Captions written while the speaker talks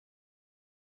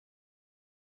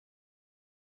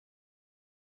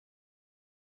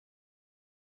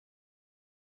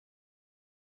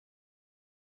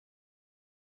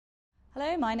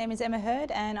Hello, my name is Emma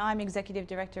Hurd and I'm Executive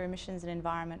Director Emissions and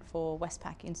Environment for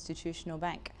Westpac Institutional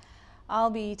Bank. I'll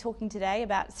be talking today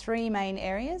about three main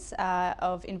areas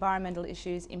of environmental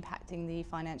issues impacting the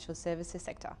financial services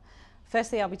sector.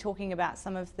 Firstly, I'll be talking about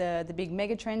some of the big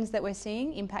mega trends that we're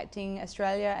seeing impacting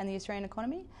Australia and the Australian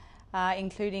economy,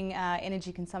 including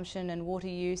energy consumption and water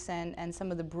use and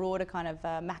some of the broader kind of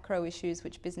macro issues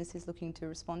which business is looking to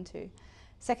respond to.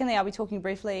 Secondly, I'll be talking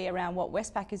briefly around what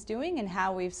Westpac is doing and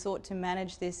how we've sought to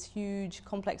manage this huge,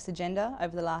 complex agenda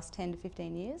over the last 10 to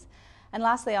 15 years. And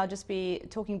lastly, I'll just be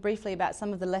talking briefly about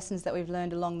some of the lessons that we've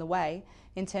learned along the way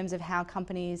in terms of how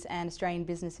companies and Australian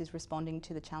business is responding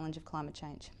to the challenge of climate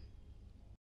change.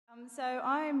 So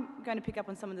I'm going to pick up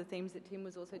on some of the themes that Tim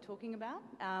was also talking about,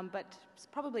 but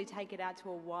probably take it out to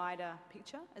a wider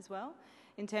picture as well,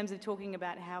 in terms of talking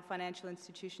about how financial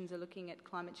institutions are looking at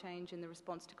climate change and the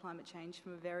response to climate change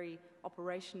from a very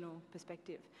operational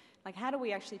perspective. Like, how do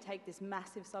we actually take this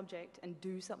massive subject and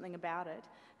do something about it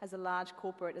as a large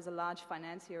corporate, as a large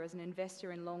financier, as an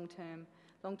investor in long-term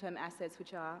assets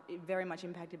which are very much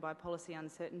impacted by policy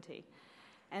uncertainty.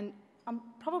 And I'm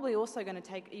probably also going to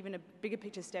take even a bigger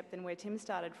picture step than where Tim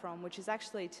started from, which is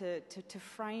actually to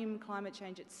frame climate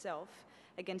change itself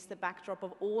against the backdrop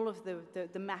of all of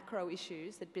the macro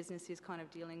issues that business is kind of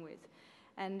dealing with.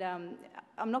 And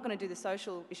I'm not going to do the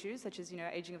social issues, such as,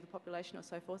 ageing of the population or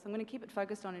so forth. I'm going to keep it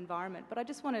focused on environment, but I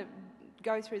just want to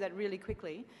go through that really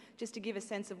quickly, just to give a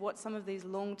sense of what some of these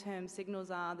long-term signals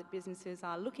are that businesses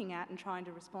are looking at and trying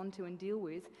to respond to and deal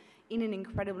with in an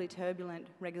incredibly turbulent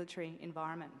regulatory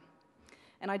environment.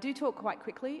 And I do talk quite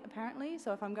quickly, apparently,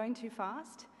 so if I'm going too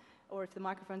fast or if the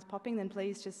microphone's popping, then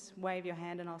please just wave your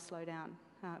hand and I'll slow down.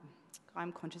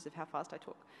 I'm conscious of how fast I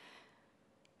talk.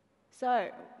 So,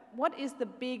 what is the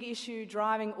big issue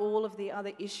driving all of the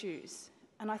other issues?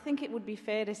 And I think it would be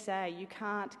fair to say you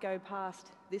can't go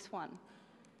past this one.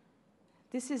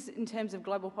 This is in terms of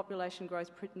global population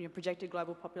growth, projected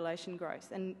global population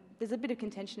growth. And there's a bit of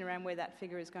contention around where that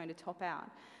figure is going to top out.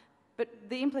 But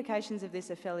the implications of this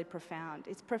are fairly profound.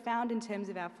 It's profound in terms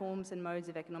of our forms and modes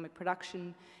of economic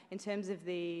production, in terms of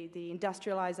the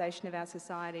industrialisation of our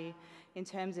society, in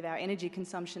terms of our energy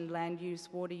consumption, land use,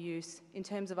 water use, in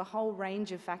terms of a whole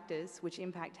range of factors which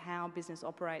impact how business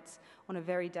operates on a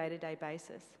very day-to-day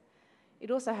basis.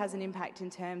 It also has an impact in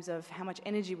terms of how much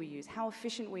energy we use, how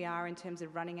efficient we are in terms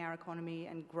of running our economy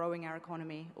and growing our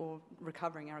economy or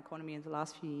recovering our economy in the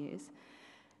last few years.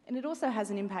 And it also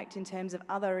has an impact in terms of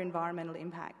other environmental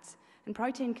impacts. And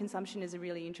protein consumption is a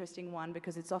really interesting one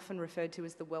because it's often referred to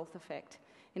as the wealth effect.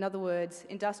 In other words,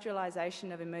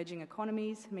 industrialisation of emerging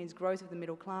economies means growth of the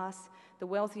middle class. The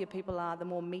wealthier people are, the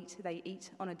more meat they eat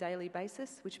on a daily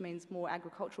basis, which means more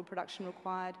agricultural production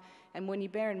required. And when you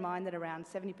bear in mind that around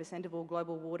 70% of all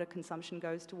global water consumption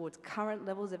goes towards current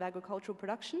levels of agricultural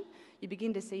production, you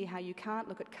begin to see how you can't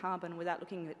look at carbon without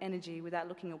looking at energy, without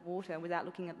looking at water, without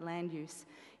looking at land use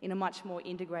in a much more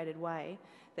integrated way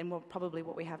than probably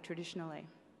what we have traditionally.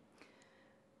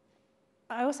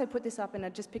 I also put this up,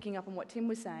 and just picking up on what Tim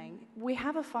was saying, we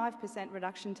have a 5%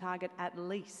 reduction target at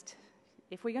least.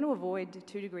 If we're going to avoid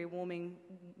 2-degree warming,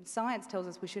 science tells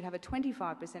us we should have a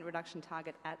 25% reduction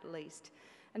target at least.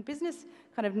 And business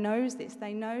kind of knows this.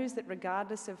 They know that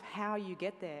regardless of how you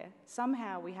get there,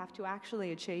 somehow we have to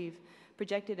actually achieve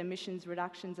projected emissions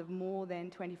reductions of more than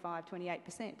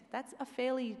 25-28%. That's a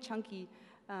fairly chunky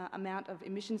amount of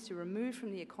emissions to remove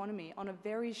from the economy on a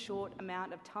very short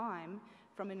amount of time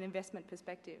from an investment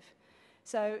perspective.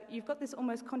 So you've got this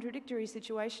almost contradictory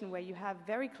situation where you have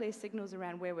very clear signals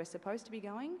around where we're supposed to be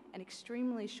going and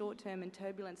extremely short-term and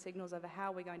turbulent signals over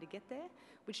how we're going to get there,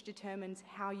 which determines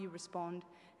how you respond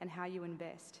and how you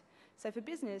invest. So for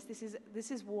business,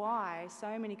 this is why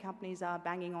so many companies are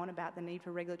banging on about the need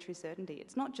for regulatory certainty.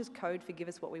 It's not just code for give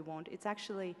us what we want, it's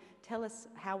actually tell us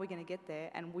how we're going to get there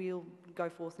and we'll go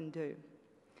forth and do.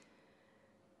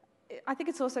 I think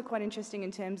it's also quite interesting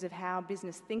in terms of how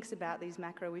business thinks about these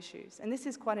macro issues. And this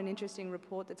is quite an interesting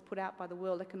report that's put out by the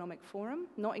World Economic Forum,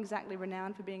 not exactly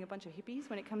renowned for being a bunch of hippies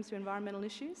when it comes to environmental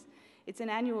issues. It's an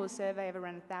annual survey of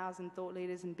around 1,000 thought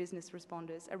leaders and business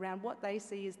responders around what they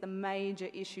see as the major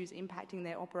issues impacting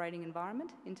their operating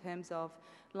environment in terms of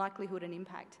likelihood and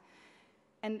impact.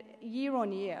 And year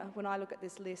on year, when I look at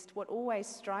this list, what always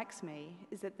strikes me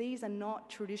is that these are not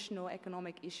traditional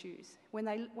economic issues. When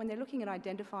they're looking at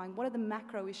identifying what are the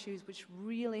macro issues which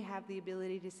really have the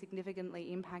ability to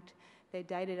significantly impact their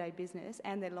day-to-day business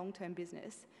and their long-term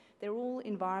business, they're all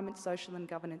environment, social and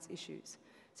governance issues.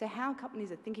 So how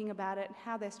companies are thinking about it,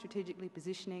 how they're strategically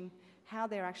positioning, how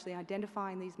they're actually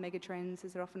identifying these megatrends,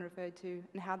 as they're often referred to,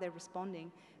 and how they're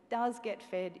responding, does get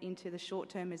fed into the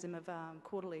short-termism of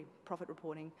quarterly profit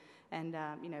reporting and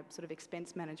sort of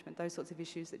expense management, those sorts of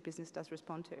issues that business does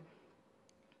respond to.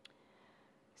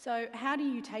 So how do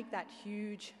you take that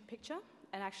huge picture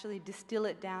and actually distill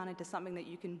it down into something that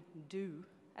you can do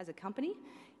as a company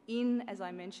in, as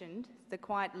I mentioned, the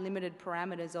quite limited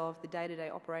parameters of the day-to-day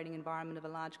operating environment of a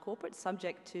large corporate,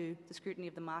 subject to the scrutiny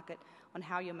of the market on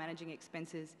how you're managing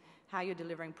expenses, how you're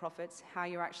delivering profits, how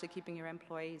you're actually keeping your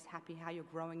employees happy, how you're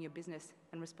growing your business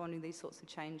and responding to these sorts of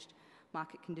changed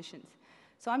market conditions.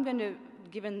 So I'm going to,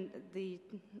 given the,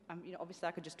 obviously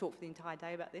I could just talk for the entire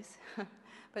day about this,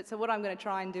 but so what I'm going to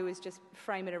try and do is just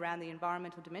frame it around the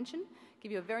environmental dimension,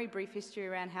 give you a very brief history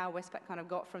around how Westpac kind of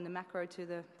got from the macro to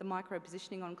the micro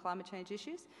positioning on climate change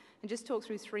issues, and just talk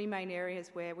through three main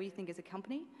areas where we think as a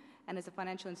company and as a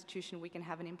financial institution we can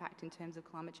have an impact in terms of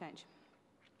climate change.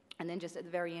 And then just at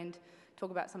the very end, talk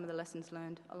about some of the lessons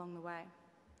learned along the way.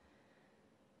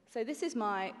 So this is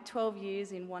my 12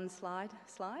 years in one slide,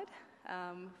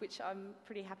 which I'm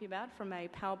pretty happy about from a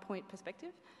PowerPoint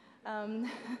perspective.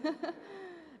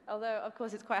 Although, of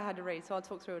course, it's quite hard to read, so I'll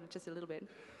talk through it just a little bit.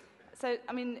 So,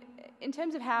 I mean, in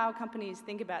terms of how companies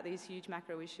think about these huge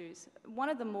macro issues, one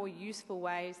of the more useful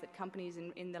ways that companies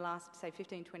in the last, say,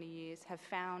 15, 20 years have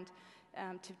found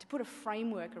to put a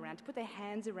framework around, to put their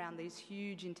hands around these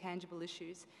huge intangible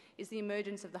issues is the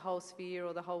emergence of the whole sphere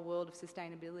or the whole world of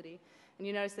sustainability. And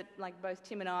you notice that like both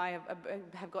Tim and I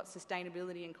have got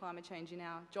sustainability and climate change in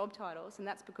our job titles, and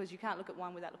that's because you can't look at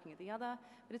one without looking at the other,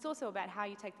 but it's also about how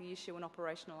you take the issue and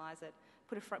operationalise it,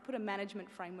 put a management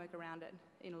framework around it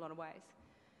in a lot of ways.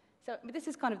 So this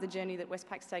is kind of the journey that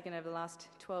Westpac's taken over the last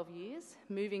 12 years,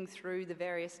 moving through the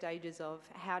various stages of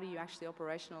how do you actually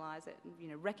operationalise it,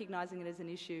 recognising it as an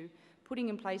issue, putting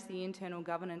in place the internal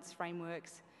governance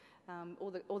frameworks,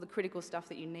 all the critical stuff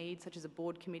that you need, such as a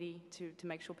board committee to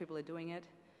make sure people are doing it,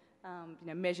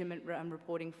 measurement and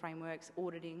reporting frameworks,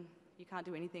 auditing. You can't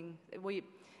do anything.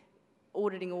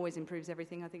 Auditing always improves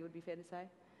everything, I think it would be fair to say.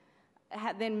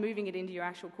 Then moving it into your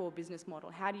actual core business model.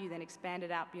 How do you then expand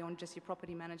it out beyond just your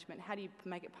property management? How do you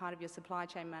make it part of your supply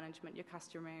chain management, your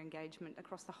customer engagement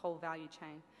across the whole value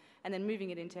chain? And then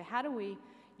moving it into how do we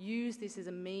use this as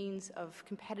a means of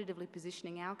competitively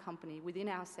positioning our company within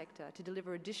our sector to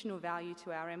deliver additional value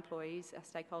to our employees, our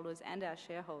stakeholders and our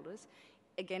shareholders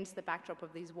against the backdrop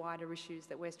of these wider issues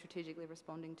that we're strategically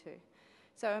responding to.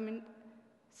 So, I mean,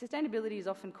 sustainability is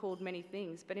often called many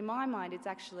things, but in my mind it's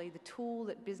actually the tool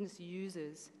that business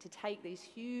uses to take these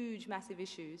huge, massive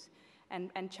issues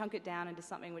and chunk it down into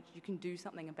something which you can do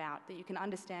something about, that you can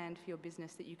understand for your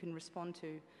business, that you can respond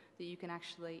to, that you can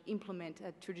actually implement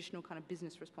a traditional kind of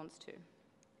business response to.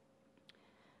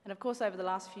 And of course, over the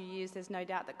last few years, there's no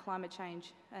doubt that climate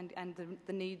change and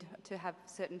the need to have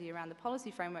certainty around the policy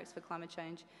frameworks for climate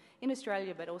change in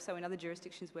Australia, but also in other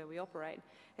jurisdictions where we operate,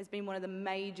 has been one of the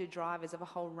major drivers of a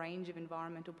whole range of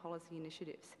environmental policy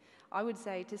initiatives. I would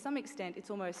say, to some extent, it's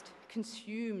almost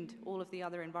consumed all of the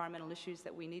other environmental issues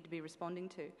that we need to be responding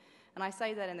to. And I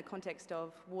say that in the context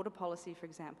of water policy, for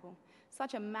example.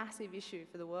 Such a massive issue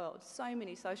for the world, so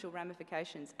many social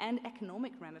ramifications and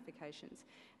economic ramifications,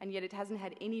 and yet it hasn't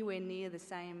had anywhere near the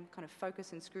same kind of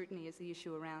focus and scrutiny as the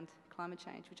issue around climate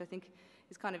change, which I think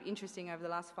is kind of interesting over the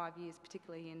last 5 years,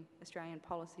 particularly in Australian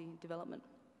policy development.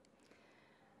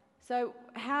 So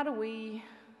how do we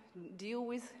deal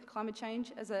with climate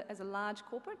change as a large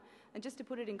corporate? And just to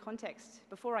put it in context,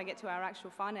 before I get to our actual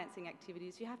financing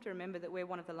activities, you have to remember that we're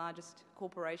one of the largest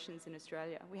corporations in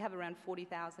Australia. We have around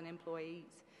 40,000 employees.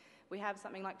 We have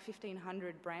something like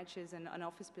 1,500 branches and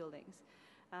office buildings.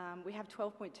 We have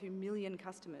 12.2 million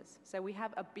customers, so we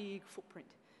have a big footprint.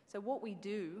 So what we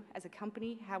do as a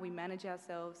company, how we manage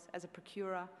ourselves as a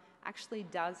procurer, actually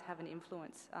does have an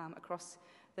influence across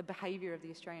the behaviour of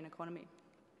the Australian economy.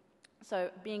 So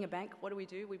being a bank, what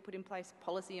do? We put in place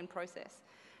policy and process.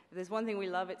 If there's one thing we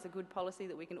love, it's a good policy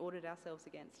that we can audit ourselves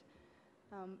against.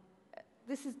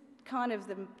 This is kind of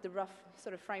the rough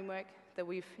sort of framework that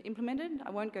we've implemented.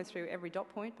 I won't go through every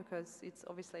dot point because it's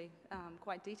obviously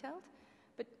quite detailed.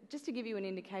 But just to give you an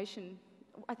indication,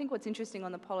 I think what's interesting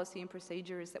on the policy and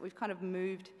procedure is that we've kind of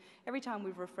moved, every time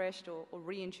we've refreshed or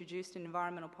reintroduced an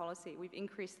environmental policy, we've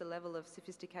increased the level of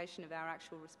sophistication of our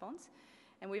actual response.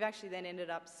 And we've actually then ended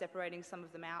up separating some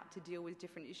of them out to deal with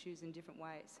different issues in different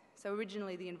ways. So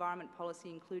originally the environment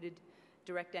policy included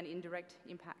direct and indirect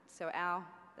impacts, so our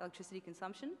electricity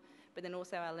consumption, but then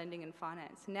also our lending and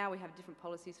finance. Now we have different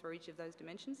policies for each of those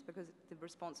dimensions because the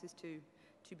response is too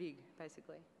big,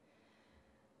 basically.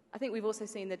 I think we've also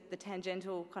seen the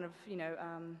tangential kind of,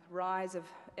 rise of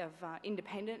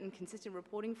independent and consistent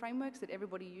reporting frameworks that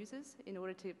everybody uses in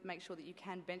order to make sure that you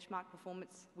can benchmark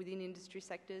performance within industry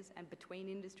sectors and between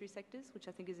industry sectors, which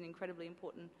I think is an incredibly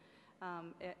important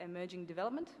emerging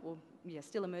development, or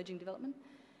still emerging development.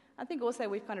 I think also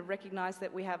we've kind of recognised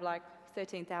that we have like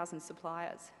 13,000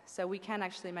 suppliers, so we can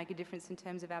actually make a difference in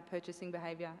terms of our purchasing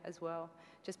behaviour as well,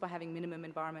 just by having minimum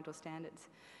environmental standards.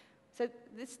 So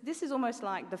this is almost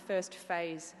like the first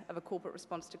phase of a corporate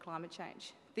response to climate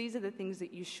change. These are the things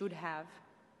that you should have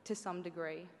to some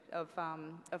degree of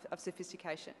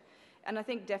sophistication. And I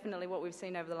think definitely what we've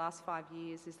seen over the last 5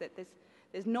 years is that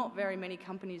there's not very many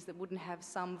companies that wouldn't have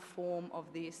some form of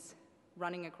this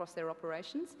running across their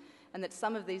operations, and that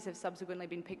some of these have subsequently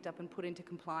been picked up and put into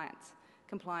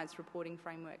compliance reporting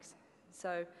frameworks.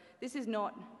 So this is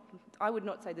not, I would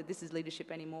not say that this is leadership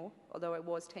anymore, although it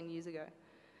was 10 years ago.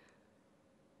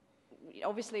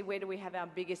 Obviously, where do we have our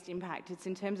biggest impact? It's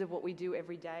in terms of what we do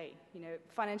every day.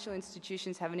 Financial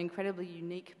institutions have an incredibly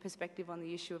unique perspective on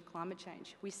the issue of climate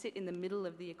change. We sit in the middle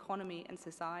of the economy and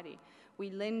society. We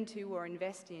lend to or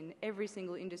invest in every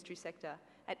single industry sector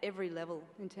at every level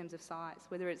in terms of size,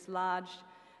 whether it's large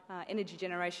energy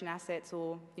generation assets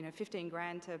or 15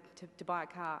 grand to buy a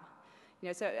car.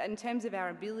 So in terms of our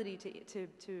ability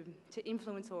to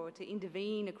influence or to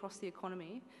intervene across the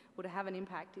economy or to have an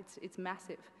impact, it's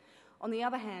massive. On the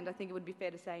other hand, I think it would be fair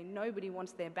to say nobody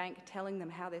wants their bank telling them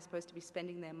how they're supposed to be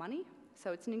spending their money.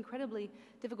 So it's an incredibly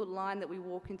difficult line that we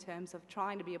walk in terms of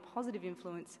trying to be a positive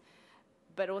influence,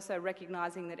 but also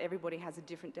recognising that everybody has a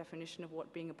different definition of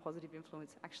what being a positive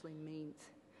influence actually means.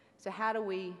 So how do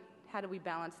we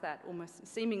balance that almost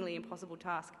seemingly impossible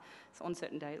task? So on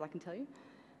certain days, I can tell you.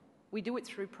 We do it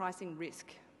through pricing risk.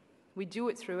 We do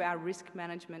it through our risk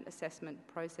management assessment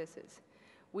processes.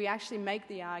 We actually make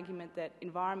the argument that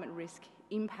environment risk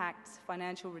impacts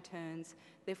financial returns,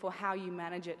 therefore how you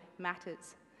manage it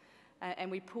matters. And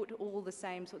we put all the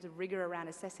same sorts of rigour around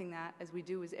assessing that as we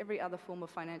do as every other form of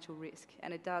financial risk.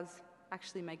 And it does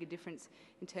actually make a difference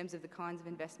in terms of the kinds of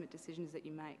investment decisions that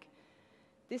you make.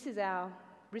 This is our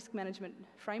risk management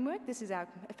framework. This is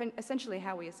essentially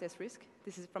how we assess risk.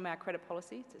 This is from our credit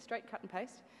policy. It's a straight cut and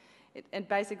paste.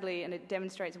 It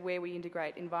demonstrates where we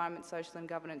integrate environment, social and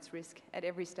governance risk at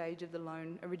every stage of the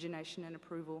loan origination and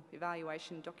approval,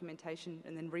 evaluation, documentation,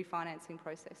 and then refinancing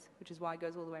process, which is why it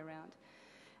goes all the way around.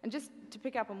 And just to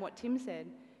pick up on what Tim said,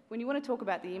 when you want to talk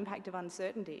about the impact of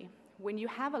uncertainty, when you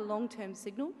have a long-term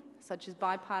signal, such as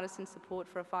bipartisan support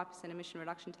for a 5% emission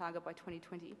reduction target by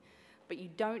 2020, but you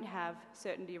don't have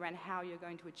certainty around how you're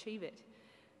going to achieve it,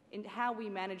 in how we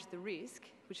manage the risk,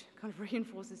 which kind of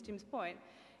reinforces Tim's point,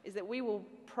 is that we will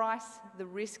price the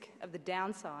risk of the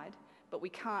downside, but we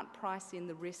can't price in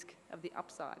the risk of the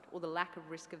upside or the lack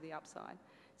of risk of the upside.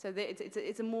 So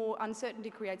it's a more, uncertainty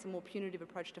creates a more punitive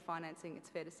approach to financing, it's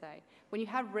fair to say. When you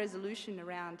have resolution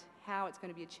around how it's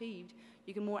going to be achieved,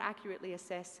 you can more accurately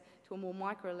assess to a more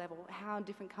micro level how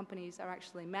different companies are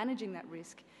actually managing that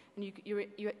risk, and you're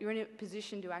in a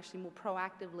position to actually more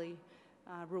proactively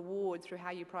reward through how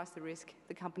you price the risk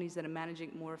the companies that are managing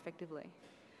it more effectively.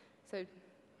 So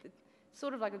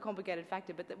sort of like a complicated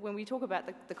factor, but when we talk about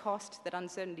the cost that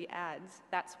uncertainty adds,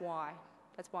 that's why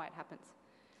it happens.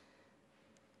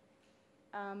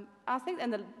 I think,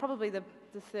 and probably the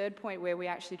third point where we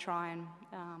actually try and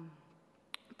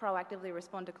proactively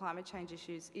respond to climate change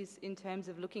issues is in terms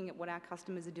of looking at what our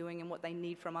customers are doing and what they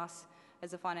need from us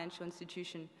as a financial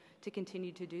institution to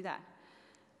continue to do that.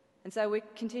 And so we're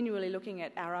continually looking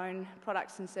at our own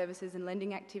products and services and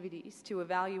lending activities to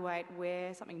evaluate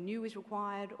where something new is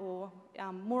required, or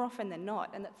more often than not,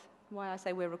 and that's why I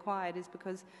say we're required, is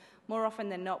because more often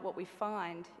than not what we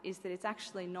find is that it's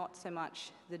actually not so much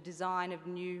the design of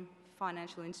new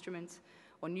financial instruments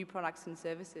or new products and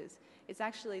services. It's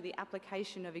actually the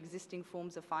application of existing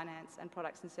forms of finance and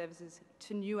products and services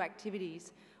to new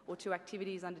activities or to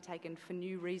activities undertaken for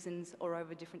new reasons or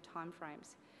over different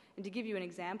timeframes. And to give you an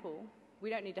example, we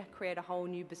don't need to create a whole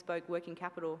new bespoke working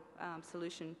capital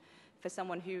solution for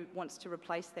someone who wants to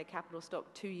replace their capital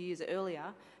stock 2 years earlier,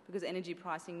 because energy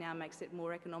pricing now makes it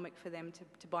more economic for them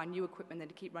to buy new equipment than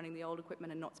to keep running the old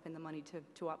equipment and not spend the money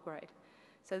to upgrade.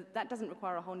 So that doesn't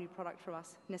require a whole new product from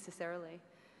us necessarily.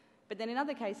 But then in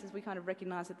other cases, we kind of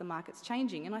recognise that the market's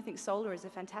changing, and I think solar is a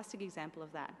fantastic example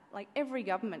of that. Like every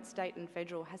government, state and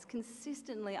federal, has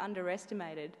consistently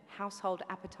underestimated household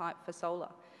appetite for solar.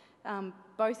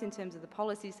 Both in terms of the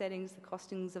policy settings, the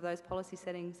costings of those policy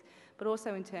settings, but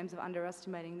also in terms of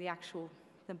underestimating the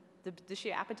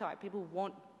sheer appetite. People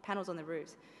want panels on their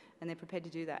roofs, and they're prepared to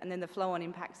do that. And then the flow-on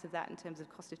impacts of that in terms of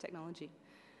cost of technology.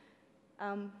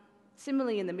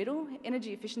 Similarly, in the middle,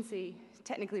 energy efficiency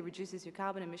technically reduces your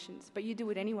carbon emissions, but you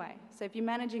do it anyway. So if you're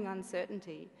managing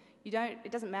uncertainty,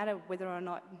 it doesn't matter whether or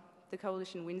not the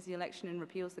coalition wins the election and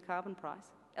repeals the carbon price.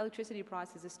 Electricity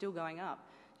prices are still going up.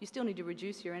 You still need to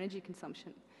reduce your energy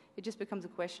consumption. It just becomes a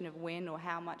question of when or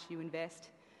how much you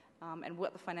invest and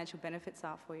what the financial benefits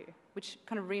are for you, which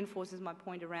kind of reinforces my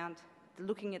point around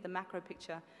looking at the macro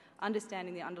picture,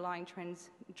 understanding the underlying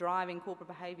trends driving corporate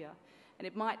behaviour. And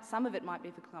some of it might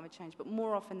be for climate change, but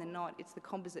more often than not, it's the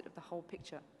composite of the whole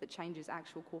picture that changes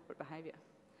actual corporate behaviour.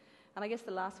 And I guess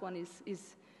the last one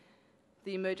is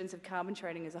the emergence of carbon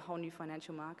trading as a whole new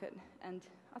financial market. And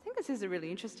I think this is a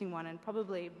really interesting one, and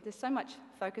probably there's so much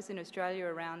focus in Australia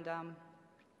around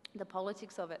the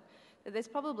politics of it, that there's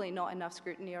probably not enough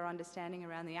scrutiny or understanding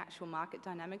around the actual market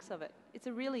dynamics of it. It's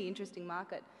a really interesting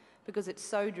market because it's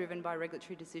so driven by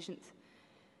regulatory decisions.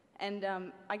 And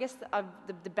I guess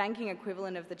the banking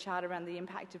equivalent of the chart around the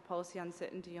impact of policy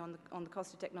uncertainty on the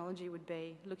cost of technology would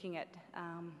be looking at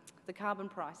the carbon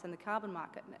price and the carbon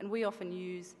market. And we often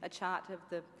use a chart of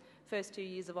the first 2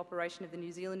 years of operation of the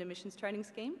New Zealand emissions trading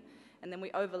scheme, and then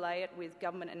we overlay it with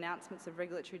government announcements of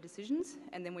regulatory decisions,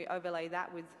 and then we overlay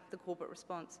that with the corporate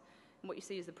response. And what you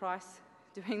see is the price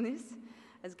doing this,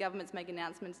 as governments make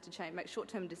announcements to make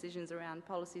short-term decisions around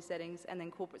policy settings, and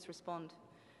then corporates respond.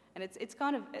 And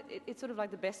it's sort of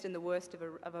like the best and the worst of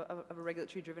a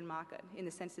regulatory-driven market, in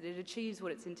the sense that it achieves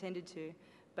what it's intended to,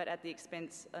 but at the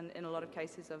expense, in a lot of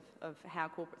cases, of how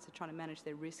corporates are trying to manage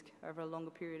their risk over a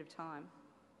longer period of time.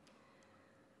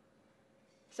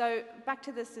 So back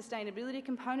to the sustainability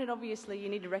component, obviously you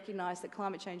need to recognise that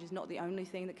climate change is not the only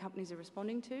thing that companies are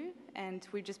responding to, and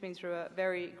we've just been through a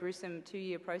very gruesome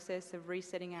 2-year process of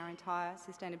resetting our entire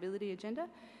sustainability agenda,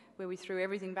 where we threw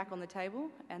everything back on the table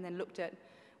and then looked at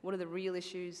what are the real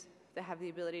issues that have the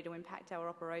ability to impact our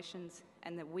operations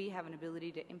and that we have an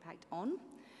ability to impact on,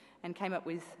 and came up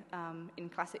with, in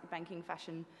classic banking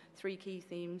fashion, 3 key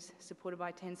themes supported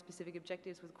by 10 specific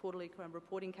objectives with quarterly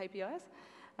reporting KPIs.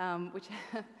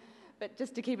 But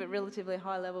just to keep it relatively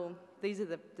high level, these are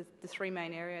the 3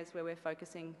 main areas where we're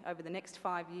focusing over the next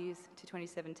 5 years to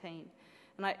 2017.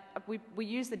 And we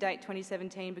use the date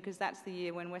 2017 because that's the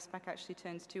year when Westpac actually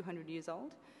turns 200 years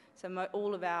old. So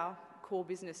all of our core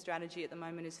business strategy at the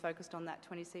moment is focused on that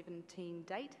 2017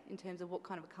 date in terms of what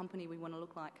kind of a company we want to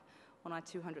look like on our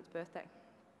 200th birthday.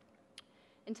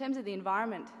 In terms of the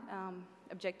environment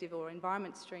objective or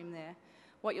environment stream there,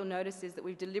 what you'll notice is that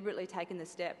we've deliberately taken the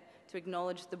step to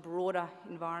acknowledge the broader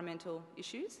environmental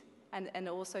issues and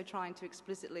also trying to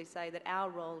explicitly say that our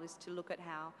role is to look at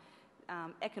how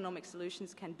economic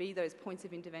solutions can be those points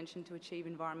of intervention to achieve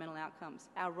environmental outcomes.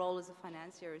 Our role as a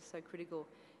financier is so critical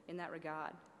in that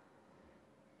regard.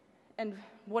 And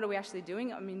what are we actually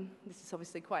doing? I mean, this is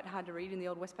obviously quite hard to read in the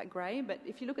old Westpac grey, but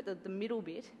if you look at the middle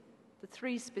bit, the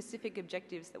 3 specific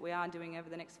objectives that we are doing over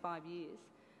the next 5 years,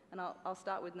 and I'll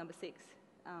start with number 6,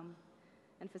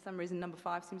 and for some reason number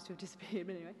 5 seems to have disappeared,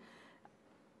 but anyway.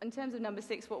 In terms of number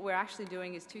 6, what we're actually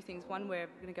doing is 2 things. One, we're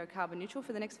going to go carbon neutral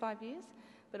for the next 5 years,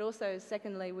 but also,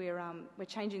 secondly, we're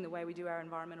changing the way we do our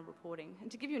environmental reporting.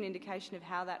 And to give you an indication of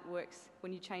how that works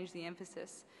when you change the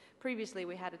emphasis, previously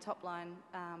we had a top-line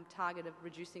target of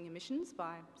reducing emissions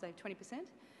by, say, 20%,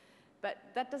 but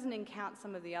that doesn't account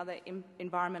some of the other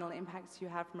environmental impacts you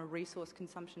have from a resource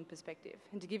consumption perspective.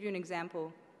 And to give you an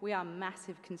example, we are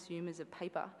massive consumers of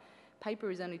paper. Paper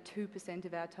is only 2%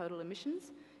 of our total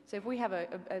emissions. So if we have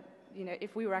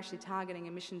if we were actually targeting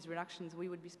emissions reductions, we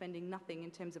would be spending nothing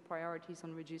in terms of priorities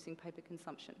on reducing paper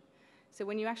consumption. So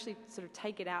when you actually sort of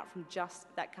take it out from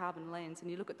just that carbon lens and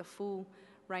you look at the full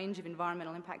range of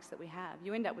environmental impacts that we have,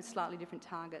 you end up with slightly different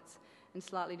targets and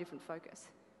slightly different focus.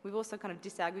 We've also kind of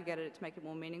disaggregated it to make it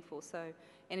more meaningful. So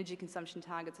energy consumption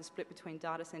targets are split between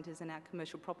data centres and our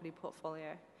commercial property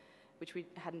portfolio, which we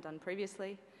hadn't done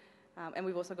previously. And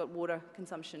we've also got water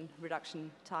consumption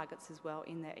reduction targets as well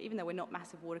in there. Even though we're not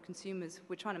massive water consumers,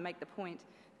 we're trying to make the point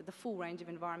that the full range of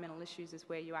environmental issues is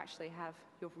where you actually have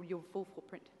your full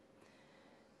footprint.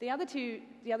 The other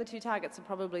two targets are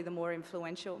probably the more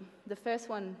influential. The first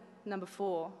one, number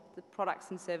 4, the products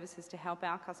and services to help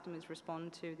our customers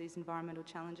respond to these environmental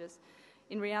challenges.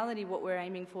 In reality, what we're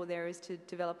aiming for there is to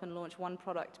develop and launch 1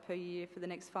 product per year for the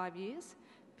next 5 years,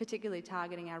 particularly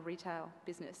targeting our retail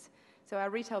business. So our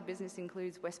retail business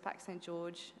includes Westpac St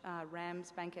George,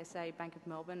 RAMS, Bank SA, Bank of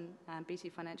Melbourne, and BT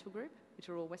Financial Group, which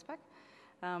are all Westpac.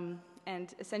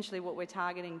 And essentially what we're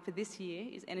targeting for this year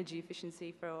is energy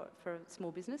efficiency for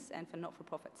small business and for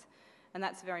not-for-profits. And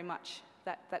that's very much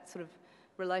that sort of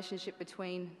relationship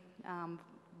between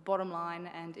bottom line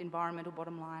and environmental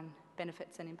bottom line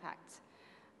benefits and impacts.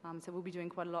 So we'll be doing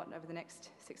quite a lot over the next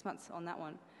 6 months on that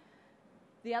one.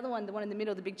 The other one, the one in the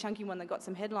middle, the big chunky one that got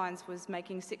some headlines, was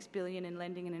making $6 billion in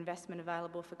lending and investment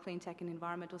available for clean tech and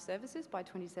environmental services by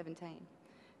 2017.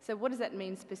 So what does that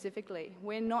mean specifically?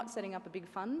 We're not setting up a big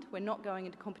fund. We're not going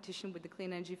into competition with the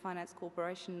Clean Energy Finance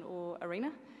Corporation or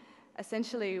ARENA.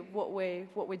 Essentially, what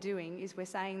we're doing is we're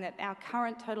saying that our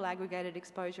current total aggregated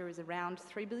exposure is around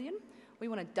 $3 billion. We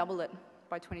want to double it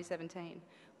by 2017.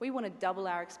 We want to double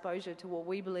our exposure to what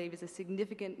we believe is a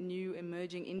significant new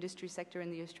emerging industry sector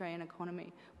in the Australian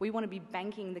economy. We want to be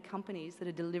banking the companies that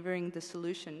are delivering the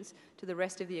solutions to the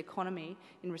rest of the economy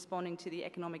in responding to the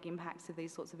economic impacts of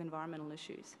these sorts of environmental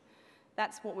issues.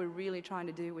 That's what we're really trying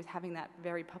to do with having that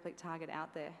very public target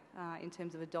out there in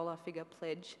terms of a dollar figure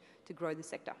pledge to grow the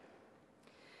sector.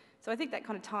 So I think that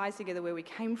kind of ties together where we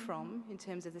came from in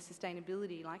terms of the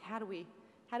sustainability, like how do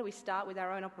we start with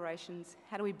our own operations?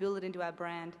 How do we build it into our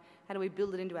brand? How do we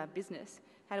build it into our business?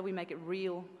 How do we make it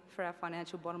real for our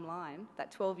financial bottom line?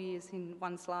 That 12 years in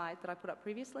one slide that I put up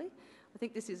previously, I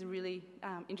think this is a really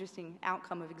interesting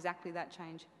outcome of exactly that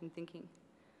change in thinking.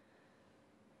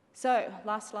 So,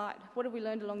 last slide. What have we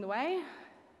learned along the way?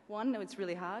 One, no, it's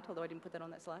really hard, although I didn't put that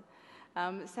on that slide.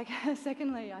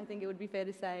 Secondly, I think it would be fair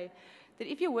to say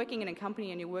that if you're working in a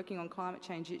company and you're working on climate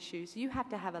change issues, you have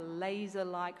to have a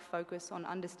laser-like focus on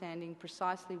understanding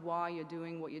precisely why you're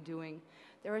doing what you're doing.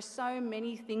 There are so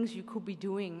many things you could be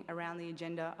doing around the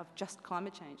agenda of just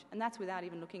climate change, and that's without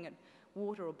even looking at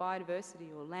water or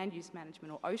biodiversity or land use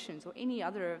management or oceans or any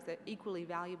other of the equally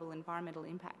valuable environmental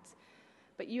impacts.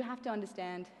 But you have to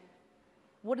understand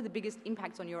what are the biggest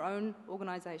impacts on your own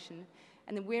organisation,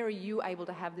 and then where are you able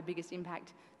to have the biggest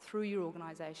impact through your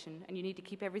organisation, and you need to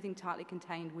keep everything tightly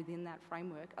contained within that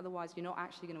framework, otherwise you're not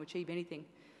actually going to achieve anything.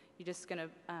 You're just going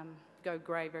to go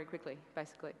grey very quickly,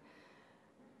 basically.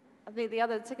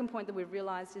 The second point that we've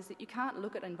realised is that you can't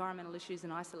look at environmental issues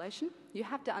in isolation. You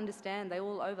have to understand they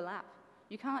all overlap.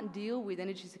 You can't deal with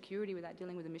energy security without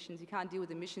dealing with emissions. You can't deal with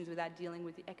emissions without dealing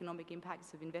with the economic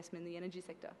impacts of investment in the energy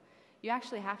sector. You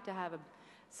actually have to have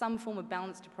some form of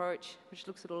balanced approach which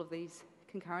looks at all of these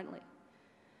concurrently.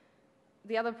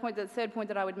 The third point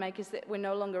that I would make is that we're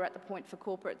no longer at the point for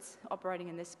corporates operating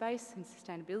in this space in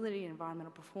sustainability and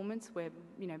environmental performance where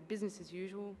business as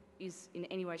usual is in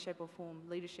any way, shape or form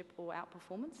leadership or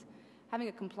outperformance. Having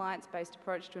a compliance-based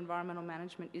approach to environmental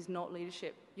management is not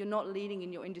leadership. You're not leading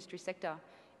in your industry sector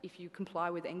if you comply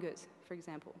with NGERS, for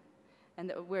example.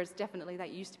 And whereas definitely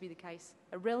that used to be the case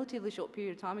a relatively short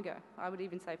period of time ago, I would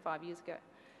even say 5 years ago.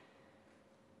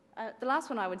 The last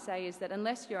one I would say is that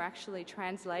unless you're actually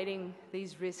translating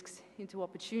these risks into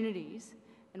opportunities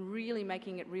and really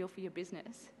making it real for your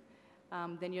business,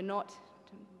 then you're not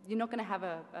going to have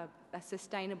a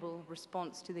sustainable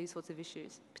response to these sorts of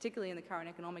issues, particularly in the current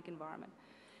economic environment.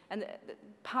 And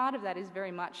part of that is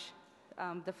very much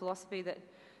the philosophy that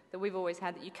we've always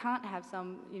had, that you can't have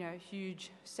some huge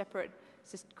separate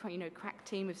crack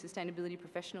team of sustainability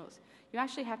professionals. You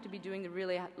actually have to be doing the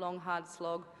really long, hard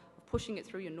slog pushing it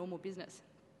through your normal business,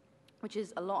 which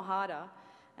is a lot harder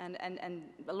and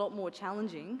a lot more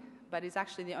challenging, but is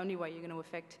actually the only way you're going to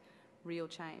affect real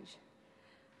change.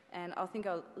 And I think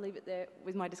I'll leave it there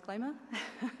with my disclaimer,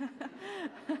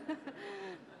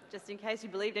 just in case you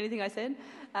believed anything I said,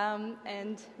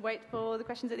 and wait for the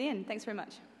questions at the end. Thanks very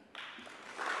much.